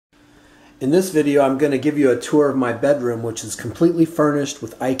In this video, I'm going to give you a tour of my bedroom, which is completely furnished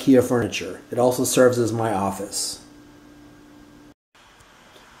with IKEA furniture. It also serves as my office.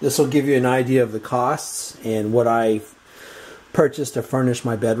 This will give you an idea of the costs and what I purchased to furnish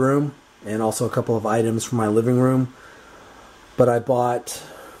my bedroom, and also a couple of items for my living room. But I bought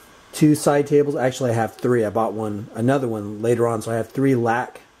 2 side tables. Actually, I have 3. I bought another one later on, so I have 3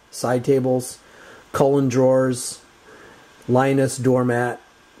 lac side tables, Cullen drawers, Linus doormat,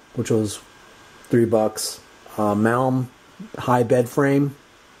 which was $3, Malm high bed frame,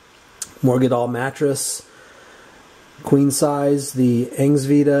 Morgadal mattress, queen size, the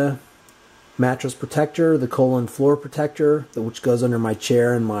Engsvita mattress protector, the Cullen floor protector, which goes under my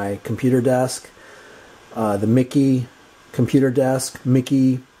chair and my computer desk, the Mickey computer desk,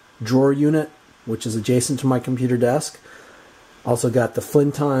 Mickey drawer unit, which is adjacent to my computer desk. Also got the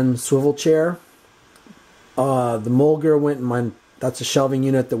Flinton swivel chair. The Mulger went in my, that's a shelving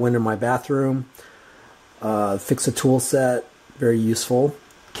unit that went in my bathroom. Fix-a tool set, very useful.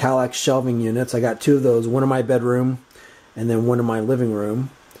 Kallax shelving units, I got 2 of those, one in my bedroom and then one in my living room.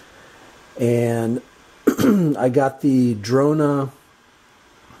 And I got the Drona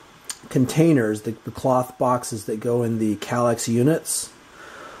containers, the cloth boxes that go in the Kallax units.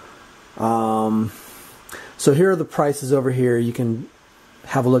 So here are the prices over here. You can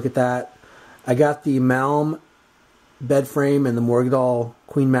have a look at that. I got the Malm bed frame and the Morgadal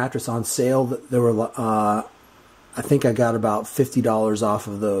queen mattress on sale. There were, I think I got about $50 off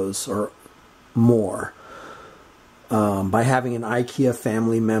of those or more by having an IKEA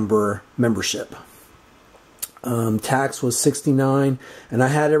family membership. Tax was $69, and I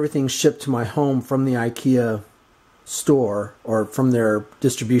had everything shipped to my home from the IKEA store or from their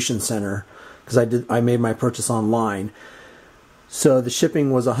distribution center because I made my purchase online. So the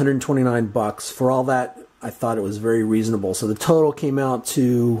shipping was $129. For all that, I thought it was very reasonable. So the total came out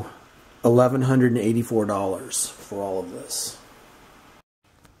to $1,184 for all of this.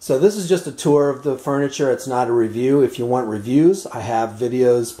 So this is just a tour of the furniture. It's not a review. If you want reviews, I have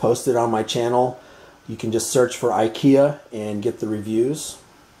videos posted on my channel. You can just search for IKEA and get the reviews.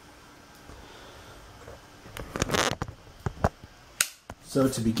 So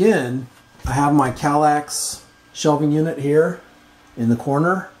to begin, I have my Kallax shelving unit here in the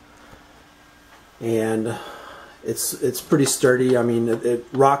corner, and it's pretty sturdy. I mean, it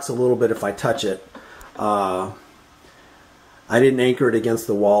rocks a little bit if I touch it. I didn't anchor it against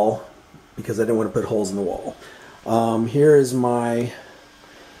the wall because I didn't want to put holes in the wall. Here is my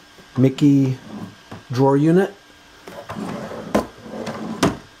Mickey drawer unit.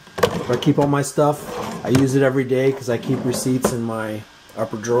 I keep all my stuff. I use it every day because I keep receipts in my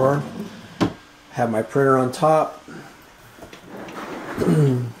upper drawer. Have my printer on top.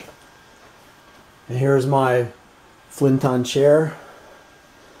 And here's my Flinton chair.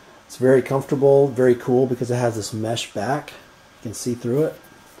 It's very comfortable, very cool because it has this mesh back. You can see through it.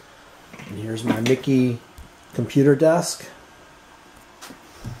 And here's my Mickey computer desk.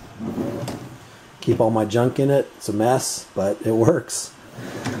 Keep all my junk in it. It's a mess, but it works.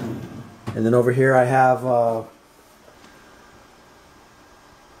 And then over here I have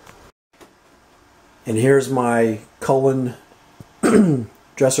and here's my Cullen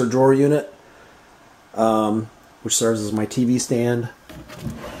dresser drawer unit, which serves as my TV stand.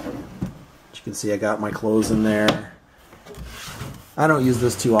 As you can see, I got my clothes in there. I don't use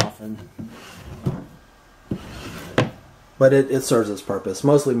this too often, but it serves its purpose.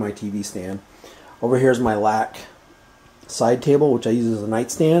 Mostly my TV stand. Over here is my lac side table, which I use as a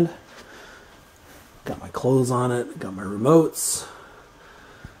nightstand. Got my clothes on it, got my remotes.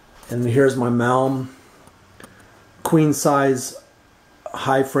 And here's my Malm queen size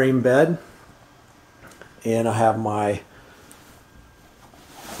high frame bed. And I have my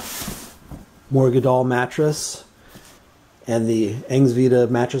Morgadal mattress and the Engsvita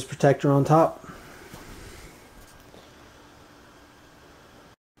mattress protector on top.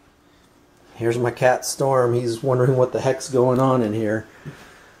 Here's my cat Storm. He's wondering what the heck's going on in here.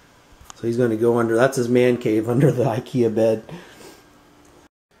 So he's going to go under, that's his man cave, under the IKEA bed.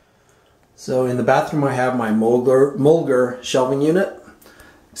 So in the bathroom I have my Mulger shelving unit.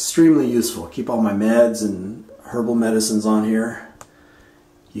 Extremely useful. Keep all my meds and herbal medicines on here.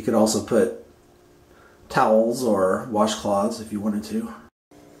 You could also put towels or washcloths if you wanted to.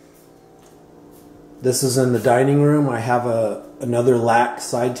 This is in the dining room. I have another lac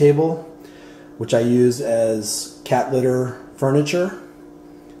side table, which I use as cat litter furniture,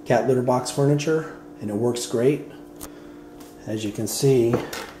 cat litter box furniture, and it works great. As you can see,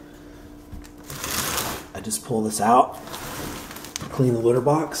 I just pull this out, clean the litter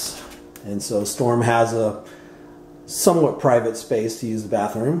box, and so Storm has a somewhat private space to use the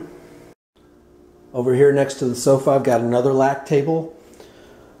bathroom. Over here next to the sofa I've got another lack table,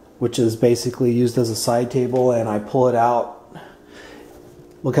 which is basically used as a side table, and I pull it out.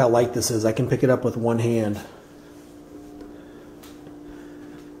 Look how light this is. I can pick it up with one hand.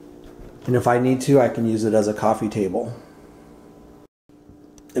 And if I need to, I can use it as a coffee table.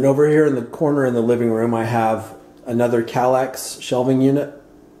 And over here in the corner in the living room, I have another Kallax shelving unit.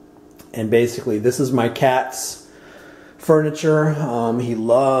 And basically, this is my cat's furniture. He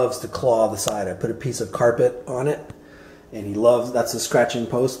loves to claw the side. I put a piece of carpet on it, and he loves, that's a scratching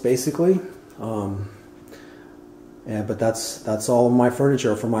post basically. But that's all of my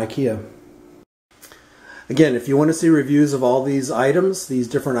furniture from IKEA. Again, if you want to see reviews of all these items, these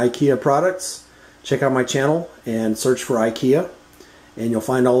different IKEA products, check out my channel and search for IKEA, and you'll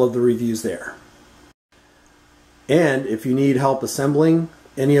find all of the reviews there. And if you need help assembling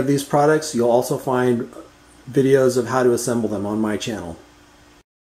any of these products, you'll also find videos of how to assemble them on my channel.